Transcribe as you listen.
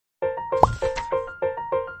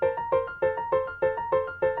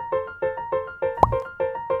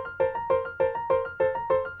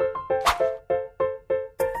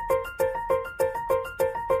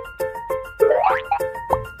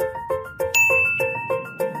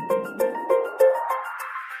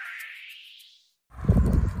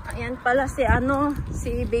pala si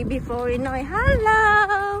si baby Foreignoy.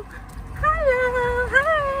 Hello! Hello!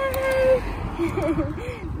 Hi!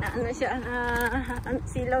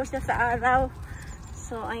 Silaw siya sa araw.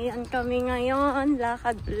 So, ayan kami ngayon.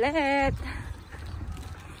 Lakad ulit.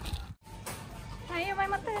 Ayaw, may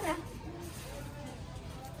mata na.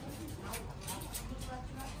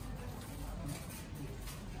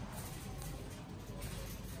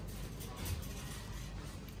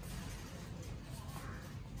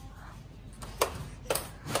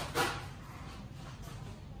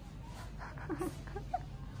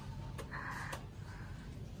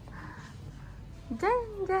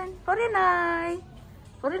 Jan, Foreignoy.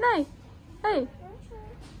 Foreignoy. Hey.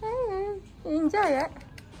 Hey. Enjoy it.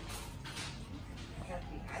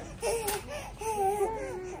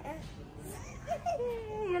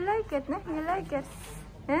 You like it, nah? You like it.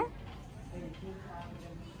 Eh?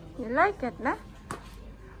 You like it, nah?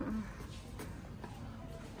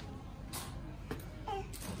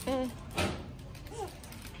 Eh.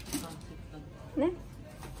 Nah?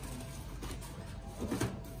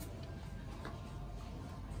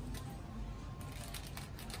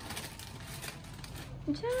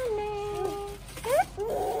 Johnny,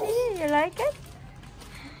 you like it?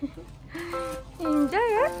 Enjoy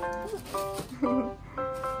it?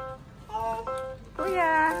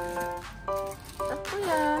 Kuya,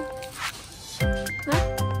 kuya, nah?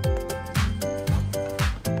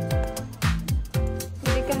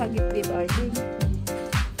 Hindi ka hagip dito, Archie.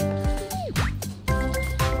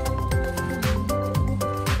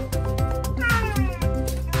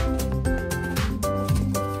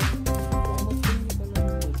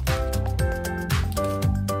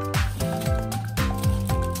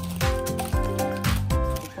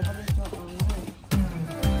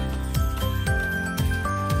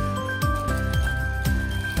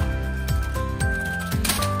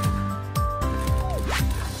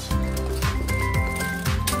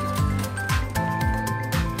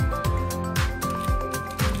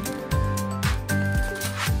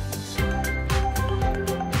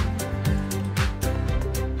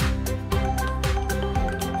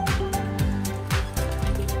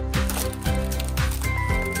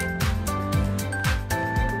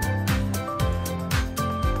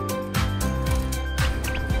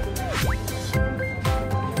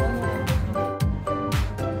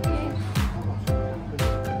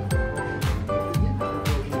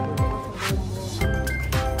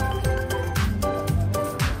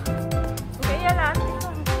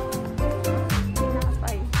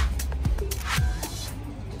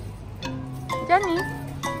 Johnny,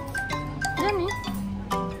 Johnny,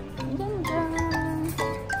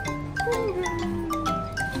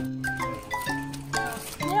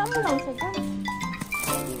 Hayaan mo lang siya dyan.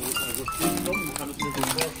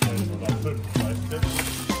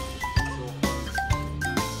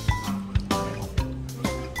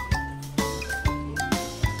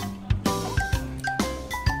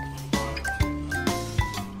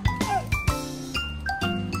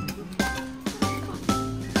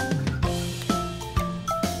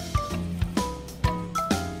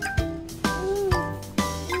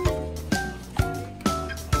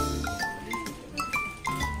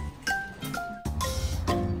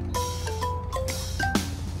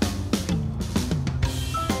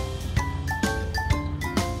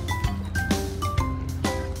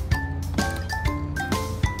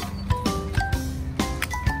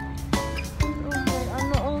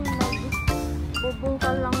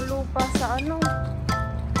 Bungkal lang lupa sa sa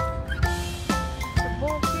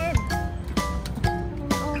bukid.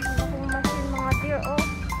 Akong machine mga deer,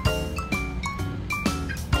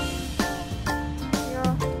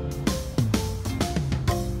 yeah.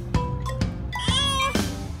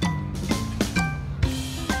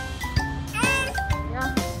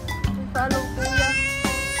 Yeah. Salo kuya.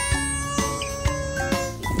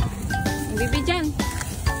 Bibi Jan.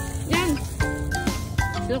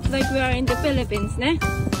 Looks like we are in the Philippines, ne?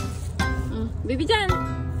 Baby Jan,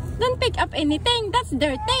 don't pick up anything. That's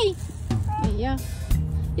dirty. Yeah.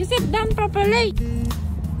 You sit down properly.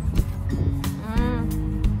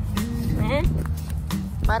 Eh?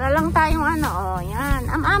 Para lang tayong yan.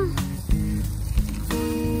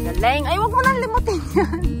 Galing. Ay, wag mo nang limutin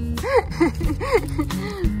yan.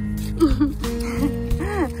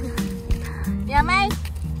 Yamay.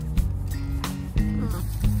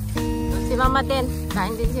 Si mama din.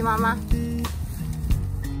 Kain din si mama.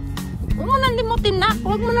 Huwag mo nang limutin na.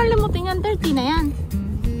 Huwag mo nang limutin yan. Dirty na yan.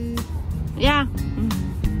 Yeah.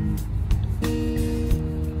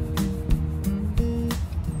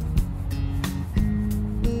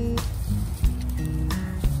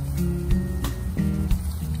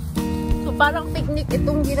 So parang picnic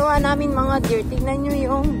itong ginawa namin mga dear. Tingnan nyo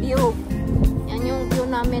yung view. Yan yung view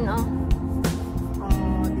namin, oh.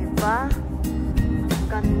 Oh, diba?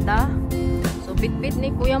 Ganda. So, bit-bit ni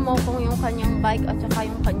Kuya Mokong yung kanyang bike at saka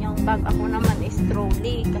yung kanyang bag. Ako naman is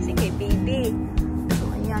trolley kasi kay baby. So,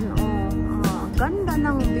 ayan, oh. Ganda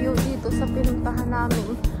ng view dito sa pinuntahan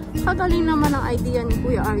namin. Kagaling naman ang idea ni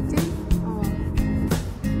Kuya RJ. Oh.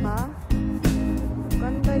 Diba?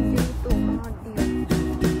 Ganda dito, mga dear.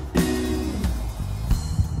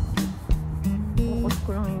 Focus ko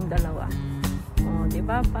lang yung dalawa. Oh,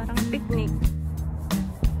 diba? Parang picnic.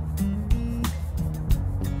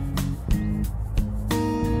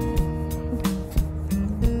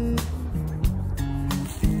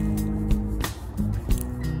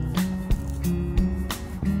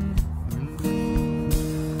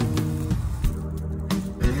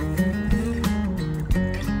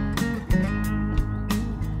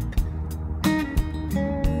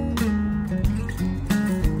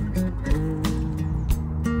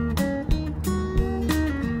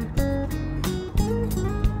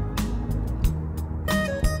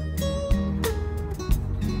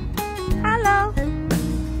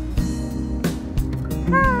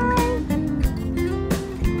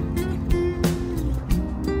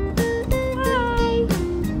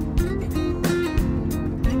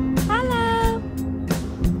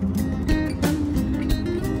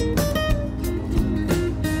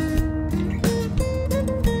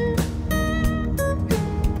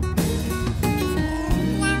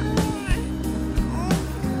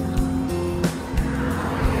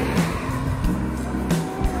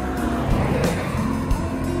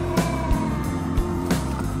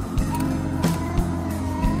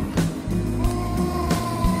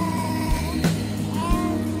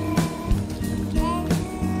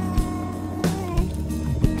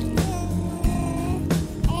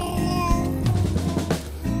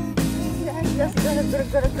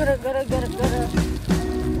 Gara.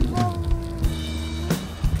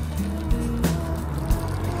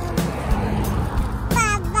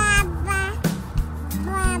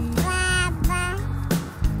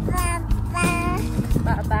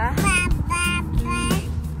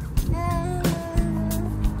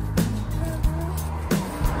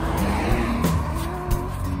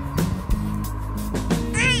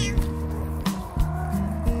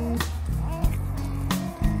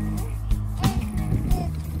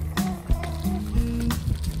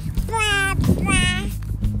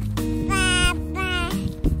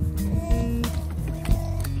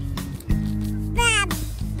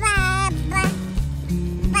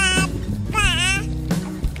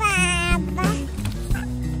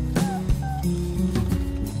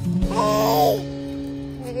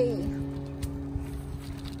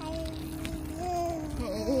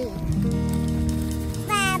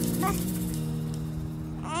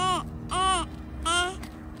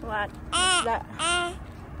 What is that?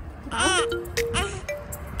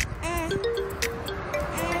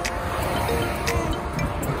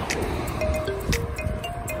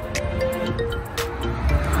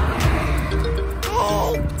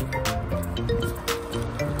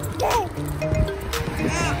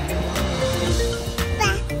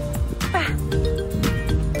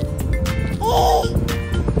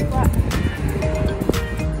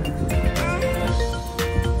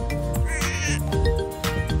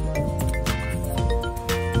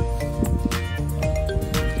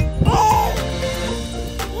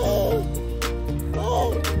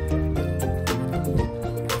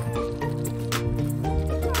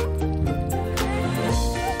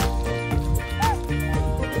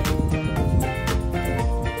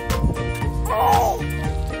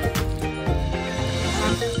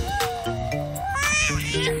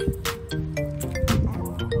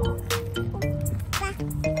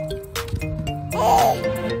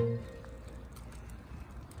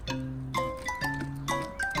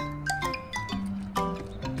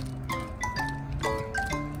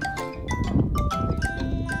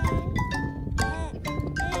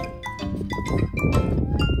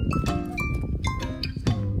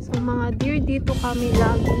 So mga dear, dito kami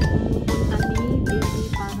lagi pumupunta ni baby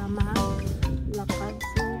para maglakad.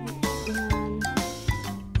 So yan.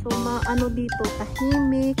 So ano dito,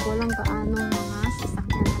 tahimik, walang gaanong mga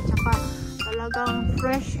sasakyan at saka talagang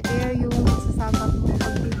fresh air yung masasagat mo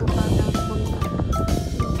pag dito ka nagpunta.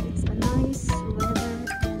 It's a nice weather.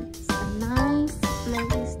 It's a nice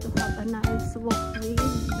place to have a nice walk with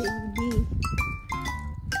baby.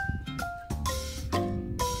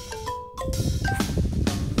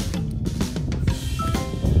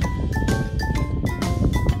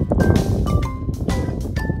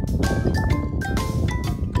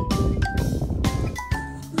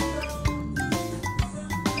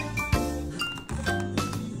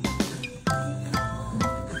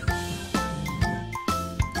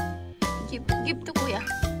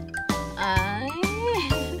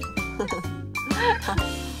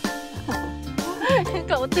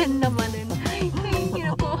 Kautan naman nun.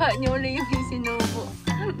 Kinukuha niyo ulit yung sinubo.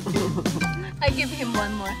 I give him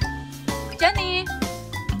one more. Jenny!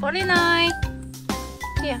 Foreignoy!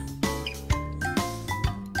 Here.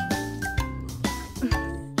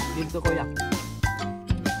 Dito kuya.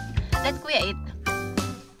 Let Kuya eat.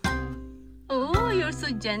 Oh, you're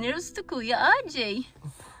so generous to Kuya AJ.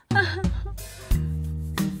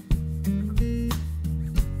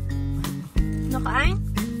 Nakain?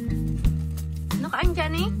 Nakain,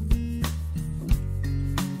 Jenny?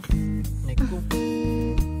 Neko.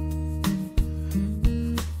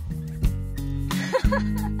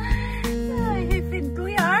 Ay, hipid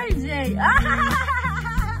Kuya RJ.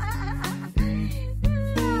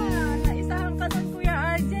 Naisahan ka nun, Kuya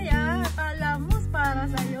RJ, ah. Akala mo para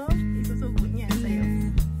sa'yo. Isusubo niya sa'yo.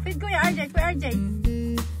 Hipid Kuya RJ, Kuya RJ.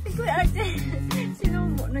 Hipid Kuya RJ.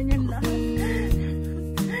 Sinubo na niyan lahat.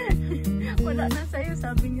 Wala na sa'yo,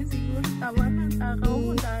 sabi niya siguro. Tama na, takaw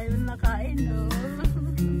mo dahil nakain. Oh.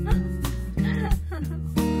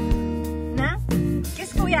 Na?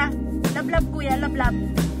 Kiss Kuya. Lablab Kuya, lablab.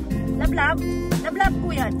 Lablab. Lablab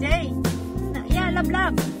Kuya, Jay. Yeah,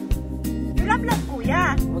 lablab. You lablab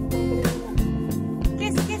Kuya.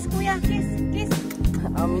 Kiss, kiss Kuya, kiss, kiss.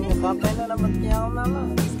 Amin yung kapay na naman niya ako mama.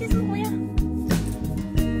 Kiss, kiss mo Kuya.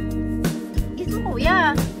 Kiss mo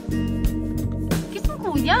Kuya. Kiss mo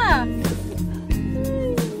Kuya.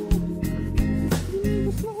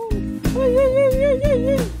 Ay, ay, ay, ay, ay,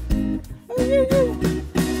 ay. Ay, ay, ay.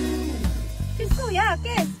 Kiss Kuya,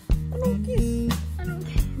 kiss. Anong kiss? Anong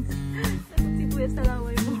kiss? Anong si Kuya sa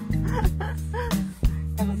laway mo?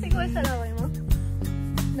 Anong si Kuya sa laway mo?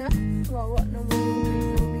 Na? Wawa naman yung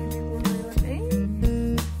baby ko na yun.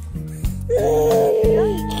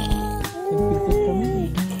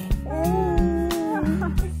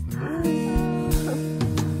 Nagpipit kami.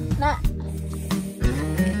 Na?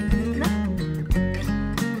 Na?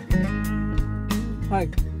 Hug.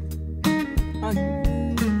 Hug.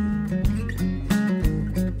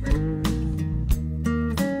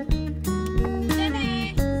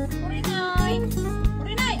 Nene! Foreignoy!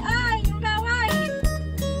 Foreignoy! Ay! Yung laway!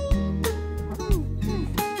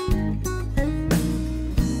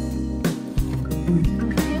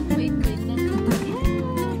 Wait, wait.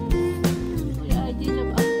 Kuya AJ,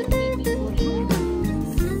 look after baby Foreignoy.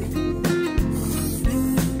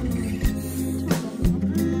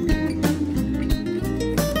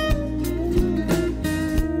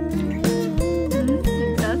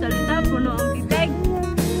 Nagsasalita, puno ang bibig.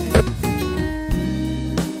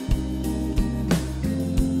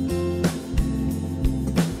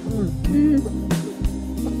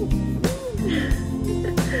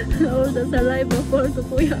 All the saliva for to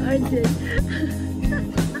Kuya RJ.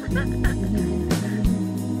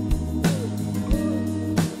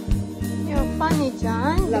 You're funny,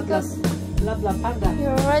 John, because Lab, lab, panda.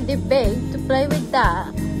 you're already big to play with that.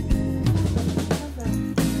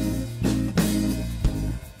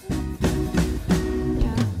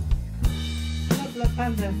 Yeah. Lab, lab,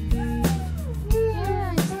 panda.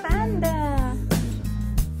 Yeah, it's panda.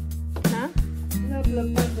 Huh? Lab, lab,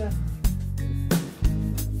 panda.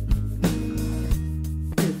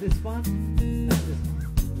 Is this one? Not this one.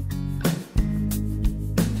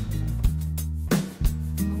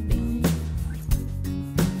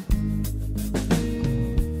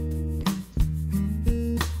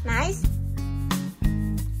 Nice.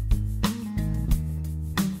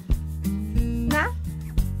 Na?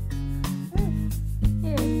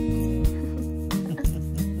 Yeah.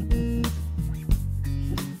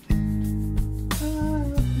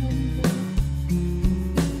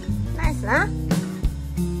 Nice, na?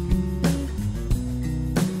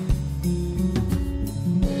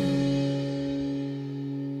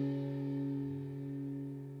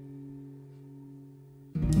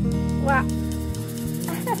 Wow.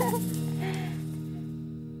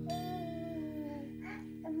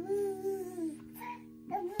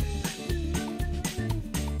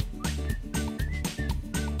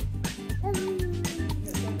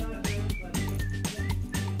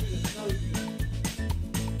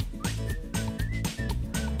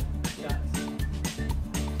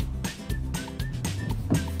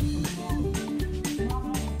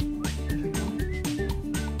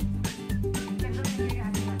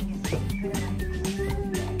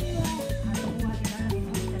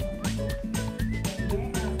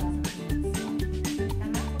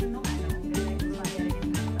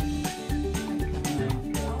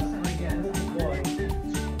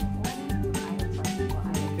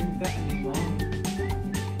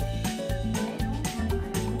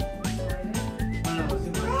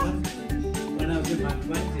 When I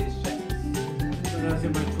was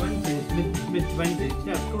in my 20s, mid-20s,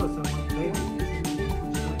 yeah, of course, I was a baby.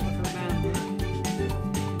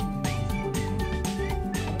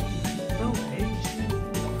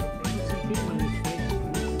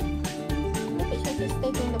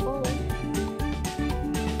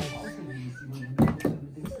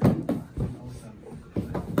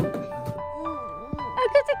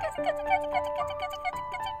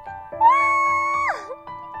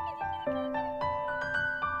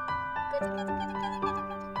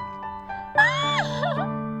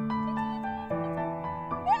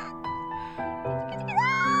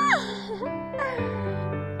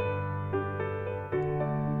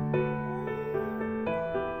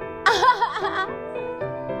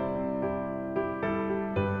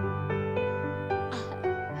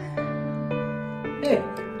 Hey,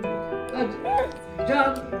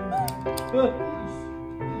 John.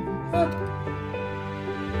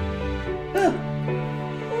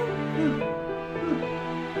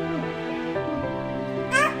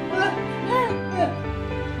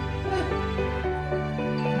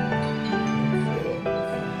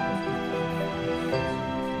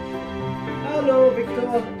 Hallo,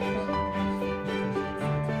 Victor.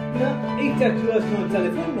 Ja, ich dachte, du hast nur eine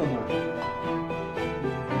Telefonnummer.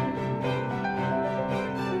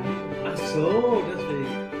 Ach so,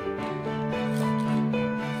 deswegen.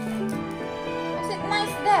 Is it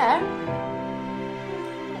nice there?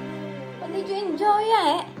 But did you enjoy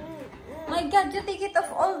it? My God, you take it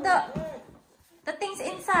off all the things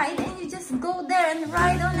inside and you just go there and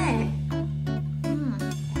ride on it.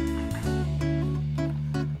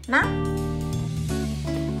 Nah?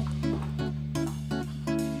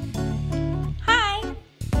 Hi!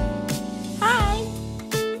 Hi!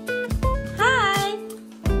 Hi!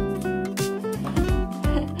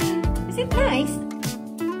 Is it nice?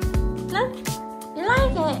 No? You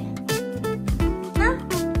like it? No?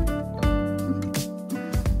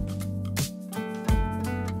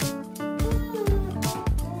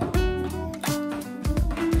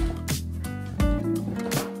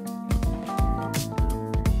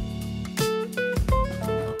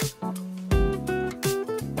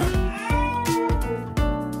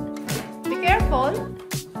 Be careful.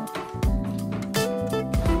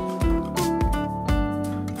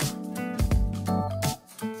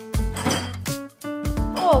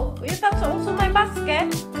 Oh, that's also my basket.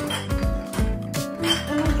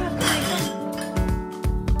 Oh my God, oh my God.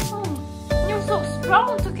 Oh, you're so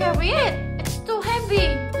strong to carry it. It's too heavy.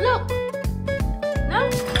 Look. No?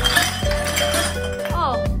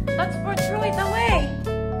 Oh, that's for throw it away.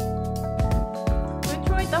 We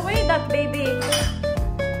throw it away, that baby.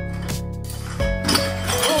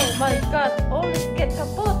 Oh my God, all this get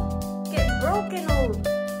kaput. Get broken all.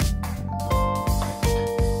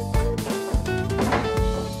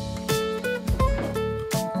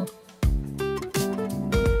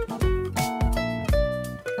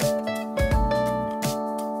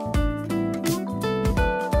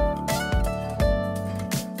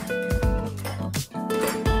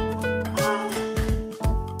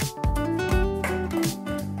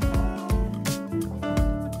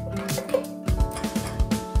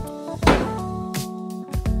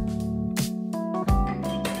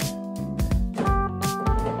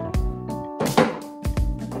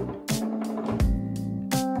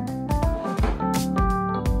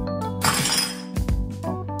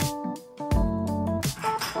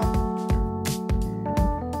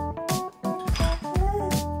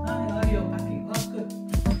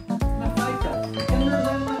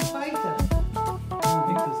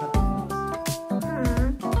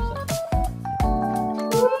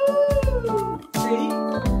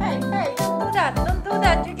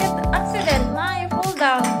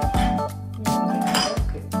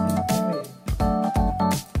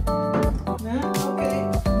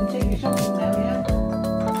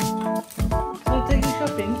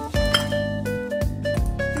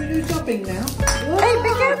 Shopping now. Hey, be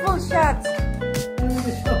careful, Shots.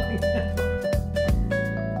 Shopping now.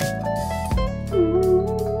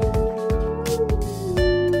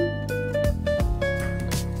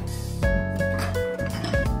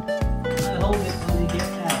 I hold it when you get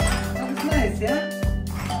out. That was nice, yeah?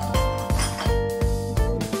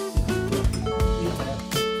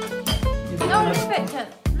 No, leave it, Chat.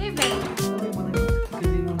 Leave it.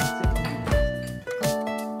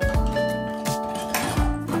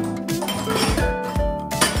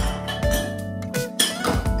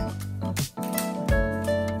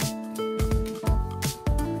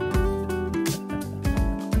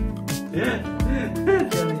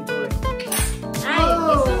 Johnny boy. Ay,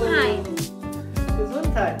 Gesundheit.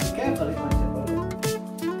 Gesundheit. Be careful, it might tip over.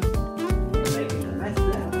 Making a mess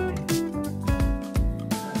there.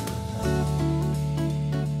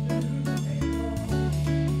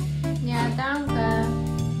 Ja, danke.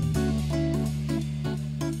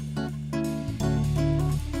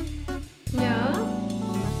 Ja.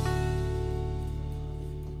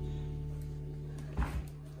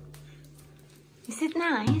 Is it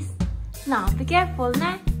nice? No, be careful,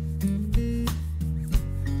 ne?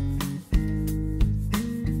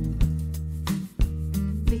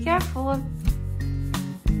 Be careful.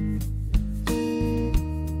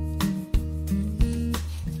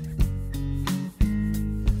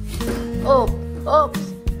 Oh,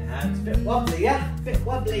 oops. Yeah, it's a bit wobbly, yeah? A bit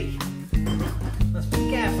wobbly. Must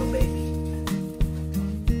be careful, baby.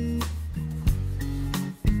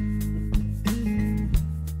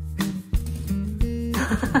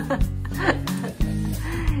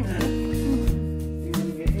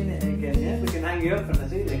 hang you up from the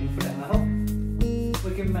ceiling and put it in a hook.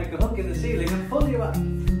 We can make a hook in the ceiling and pull you up.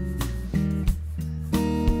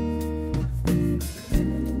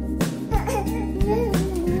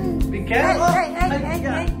 Be careful!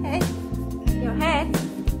 Hey. Your head.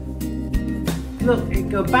 Look, it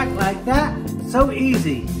go back like that. So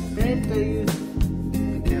easy. Be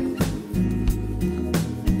careful.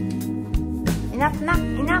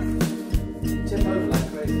 Enough. Tip over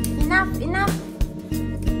like crazy. Enough.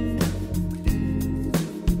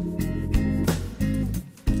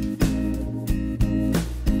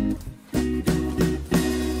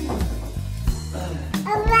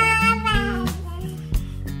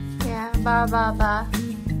 Yeah, ba.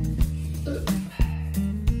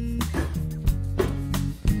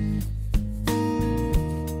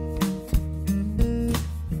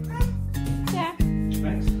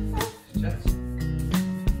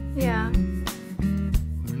 Yeah.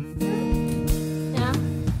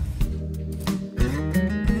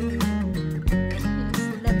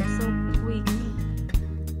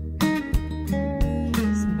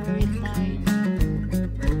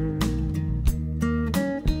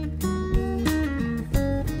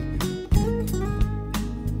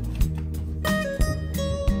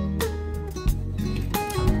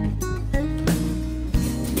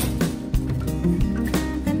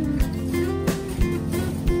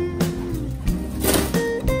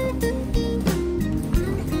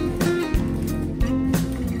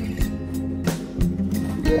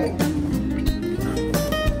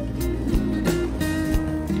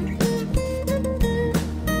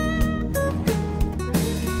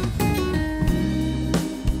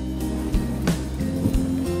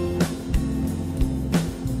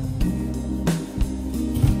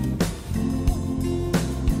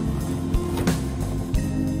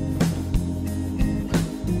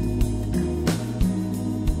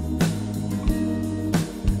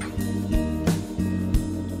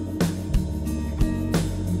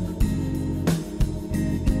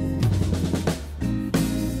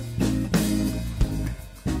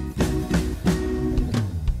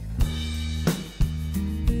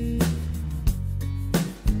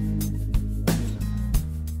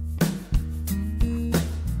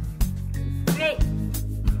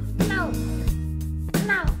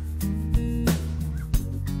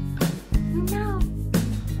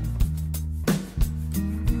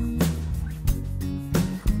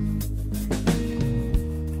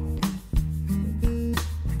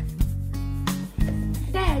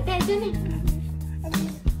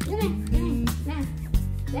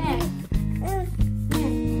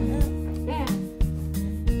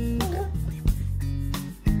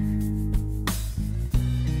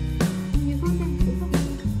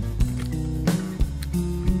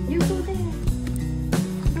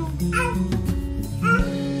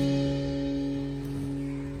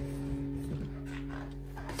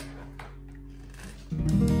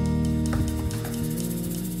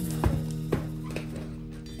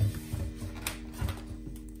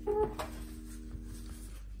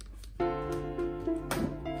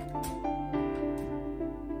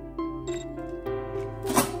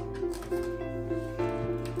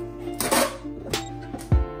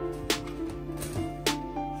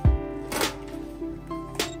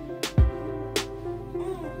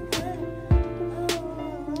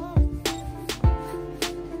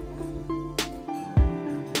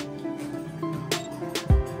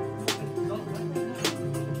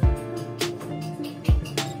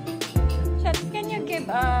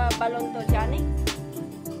 balon to, Johnny?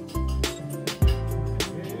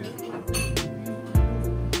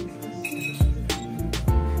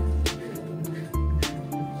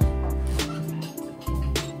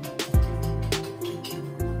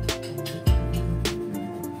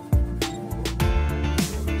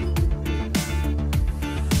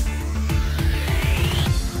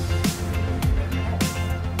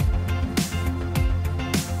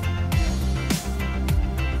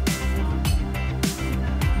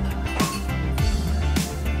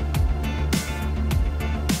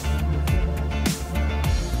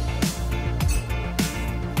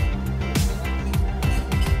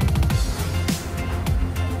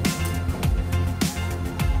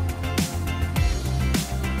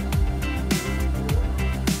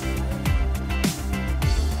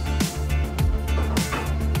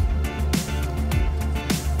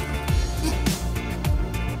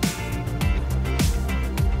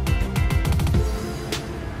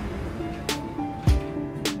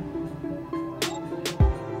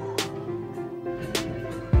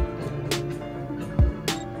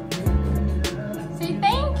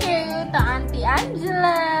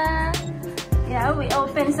 Angela. Yeah, we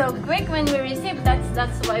open so quick when we receive.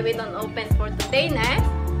 That's why we don't open for today, nah?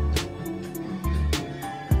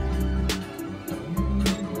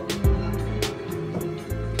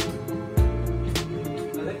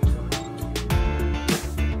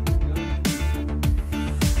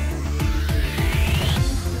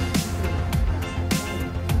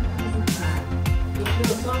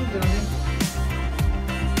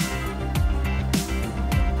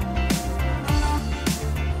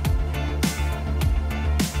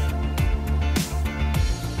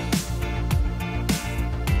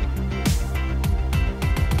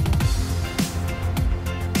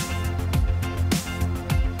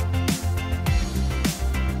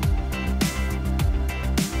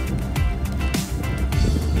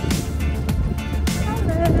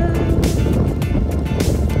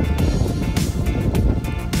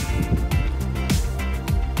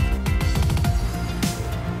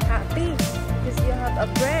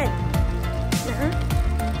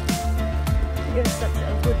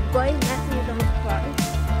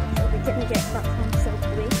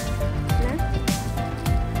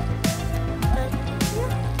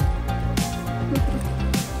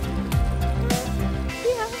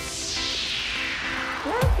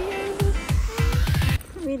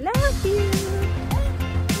 love you.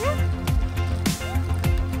 Yeah.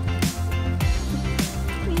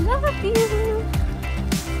 We love you.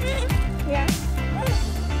 Yeah.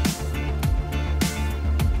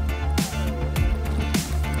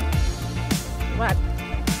 What?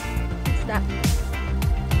 What's that?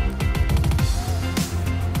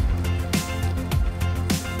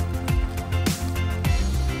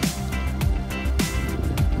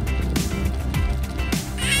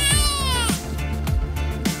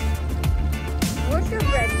 Where's your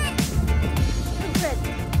bread? Your bread.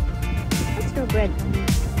 What's your bread?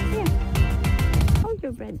 Here. Hold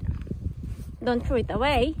your bread. Don't throw it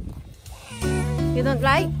away. You don't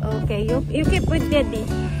like? Okay, you keep with daddy.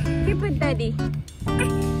 Keep with daddy. Oh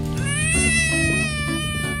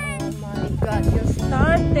my god, you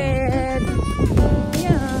started.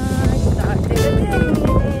 Yeah, I started again.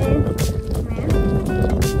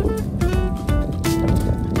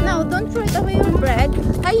 No, don't throw it away your bread.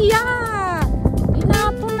 Hiya!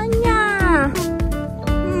 Inapon na niya.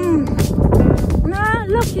 Nah,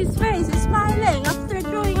 look his face. He's smiling after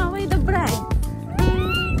throwing away the bread.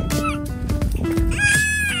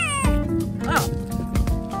 Oh.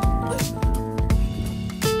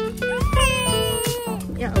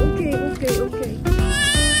 Yeah, okay.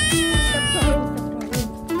 Stop crying.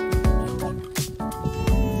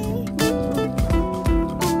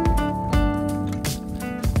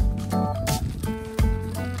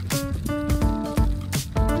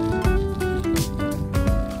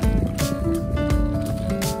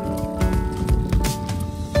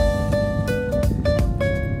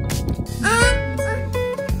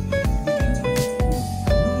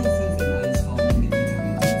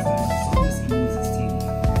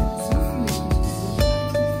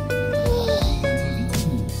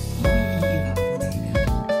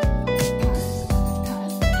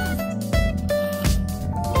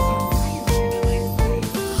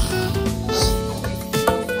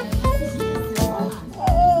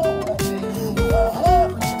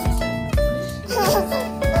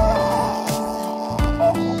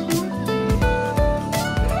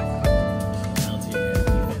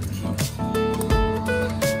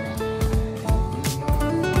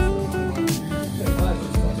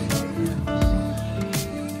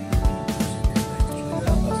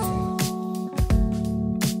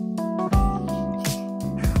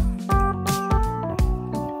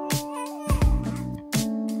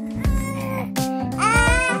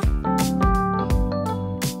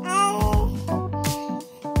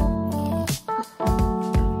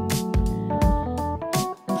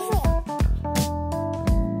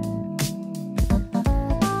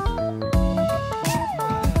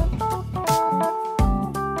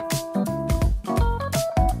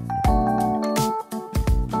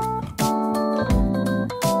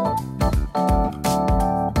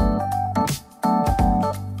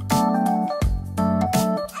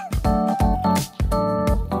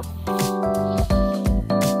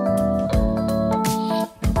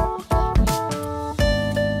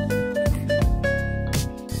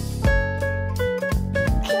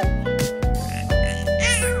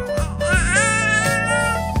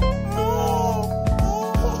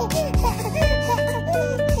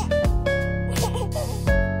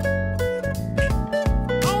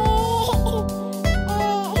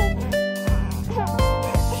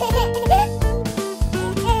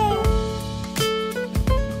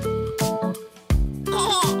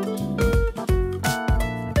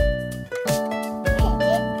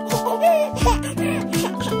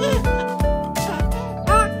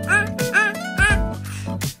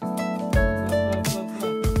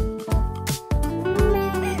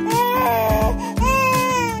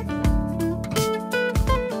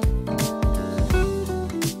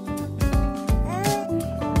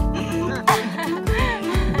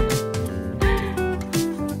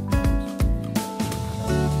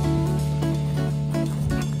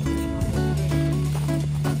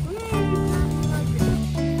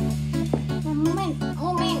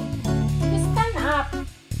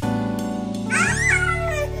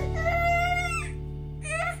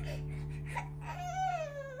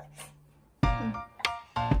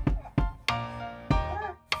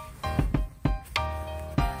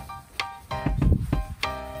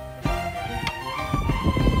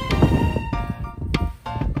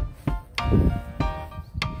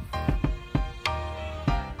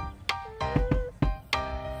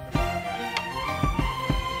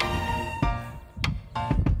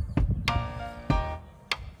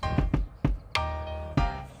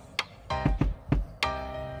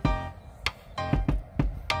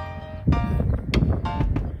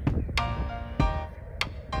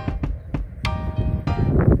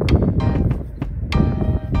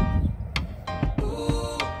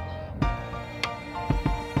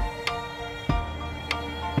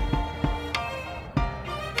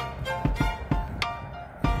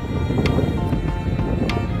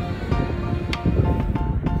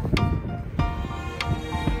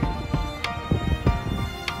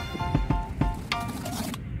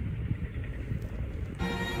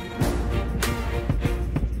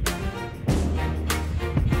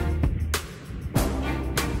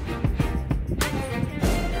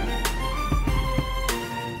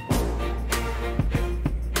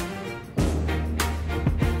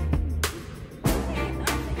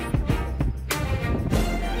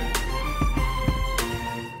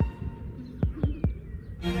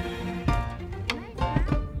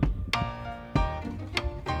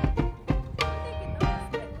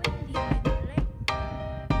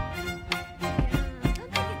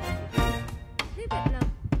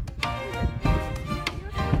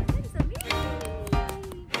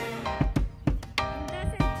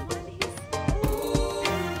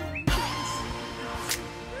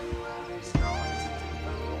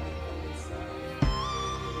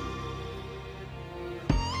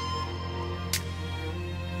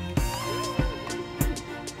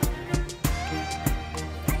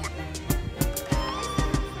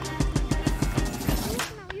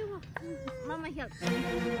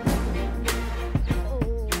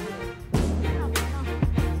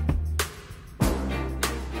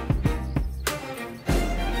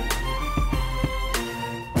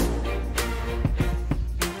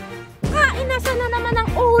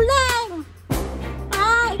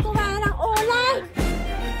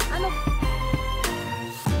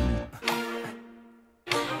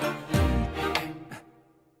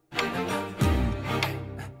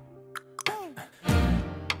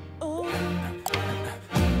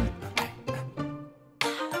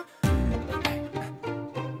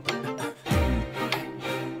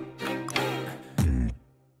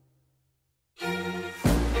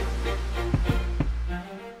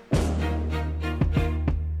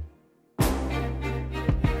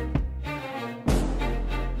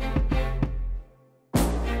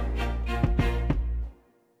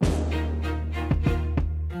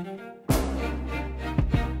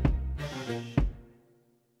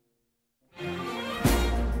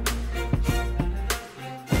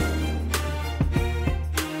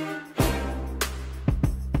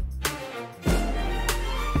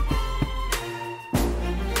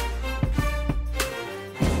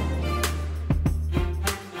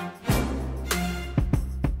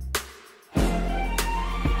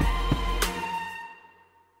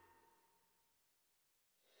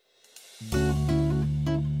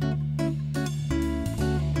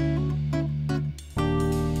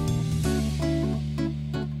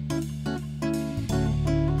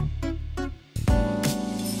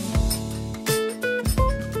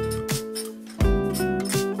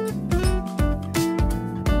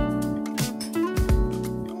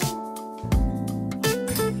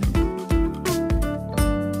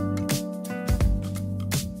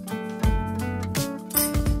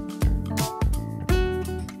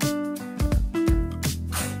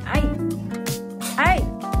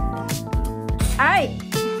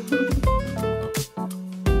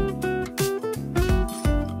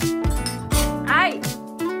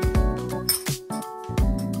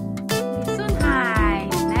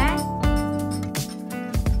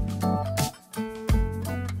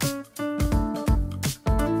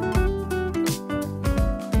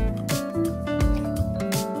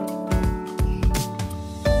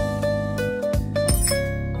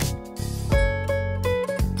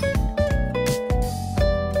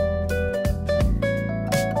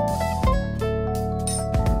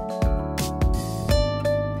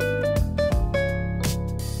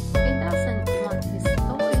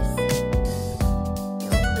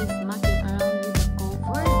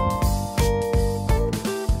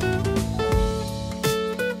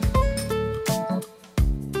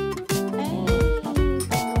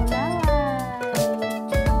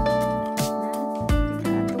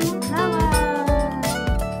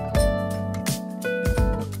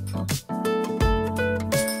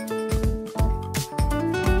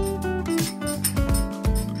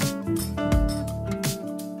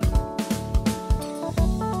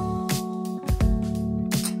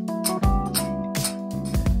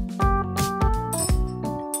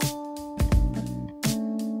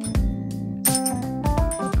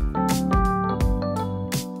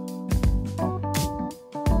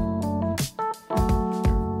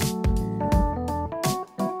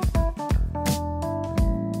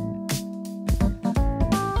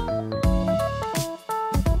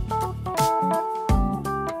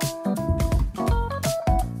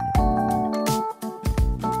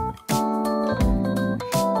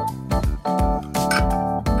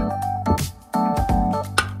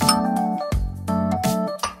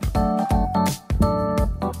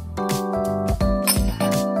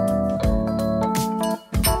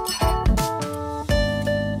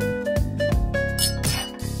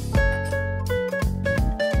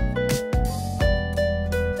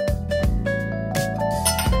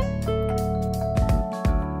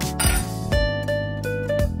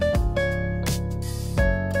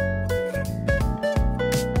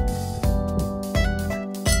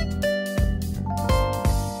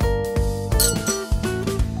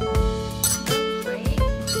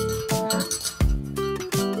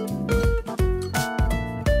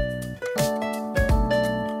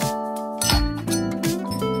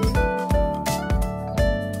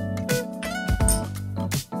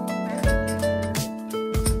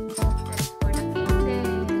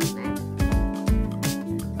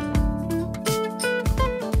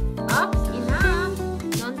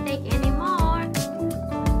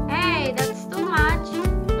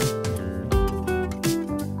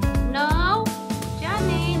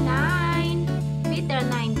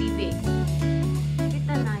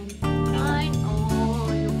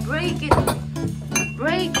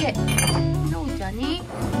 break it. No, Johnny.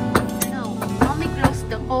 No. Mommy close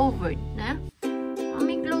the cupboard, na?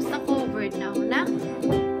 Mommy close the cupboard now, na?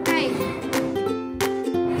 Hey.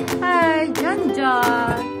 Hey, John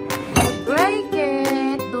John. Don't break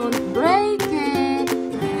it. Don't break it.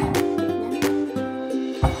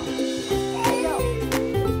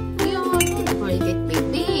 Don't break it,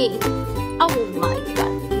 baby. Oh my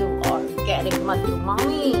God. You are getting mad to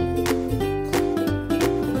mommy.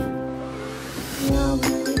 Yeah, we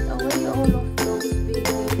take away all of those, baby.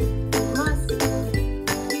 Must.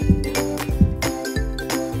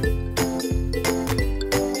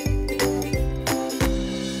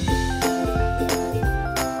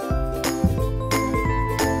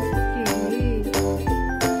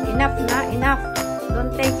 Enough na, enough.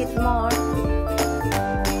 Don't take it more.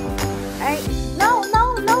 Ay, no, no,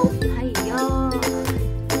 no. Ayo.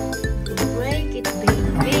 Break it,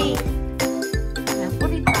 baby. Now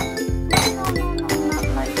put it back. No, no, no, no, not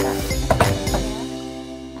like that. Yeah,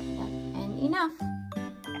 like that. And enough.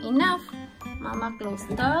 Enough. Mama close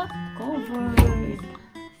the cupboard.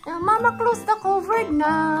 Now, Mama close the cupboard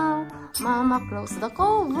now. Mama close the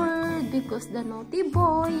cupboard because the naughty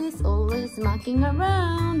boy is always mucking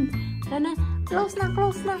around. Dana, close na,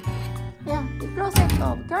 close na. Yeah, you close it.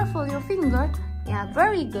 Oh, careful your finger. Yeah,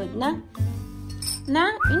 very good na.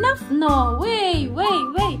 Na, enough no. Wait, wait,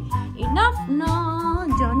 wait. Enough no.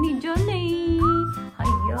 Johnny, Johnny.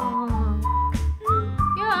 Hiya.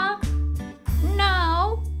 Yeah.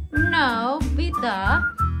 No, no, Bita.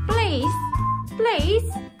 Please,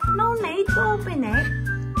 please. No need to open it.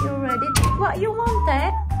 You ready to what you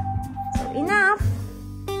wanted? So enough.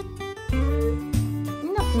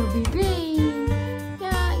 Enough na, baby.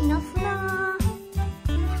 Yeah, enough na.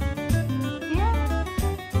 Yeah.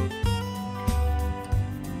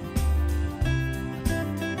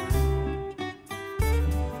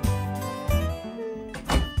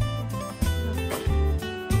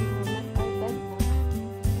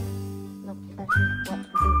 Look at what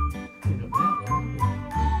to do.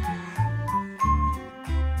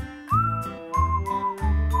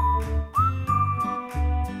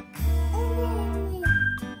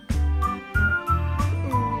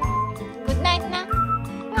 Good night na.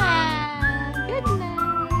 Wow, good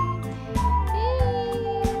night.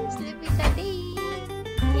 Hey, sleepy daddy.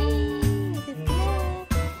 Hey, good night.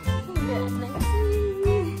 Good night.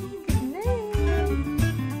 Good night.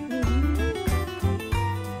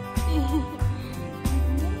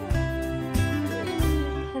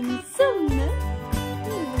 Handsome na.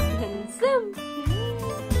 Handsome.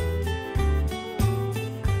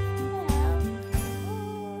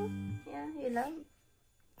 Yeah, you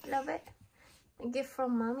love it. A gift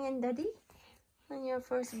from mommy and daddy on your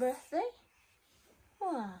first birthday.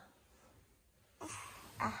 Wow.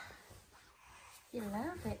 Ah, you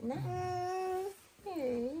love it, na?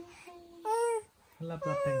 Hey. Love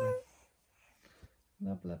that penguin.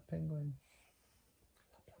 Love that penguin.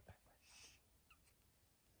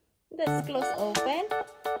 That's close open.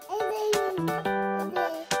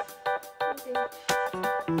 Okay.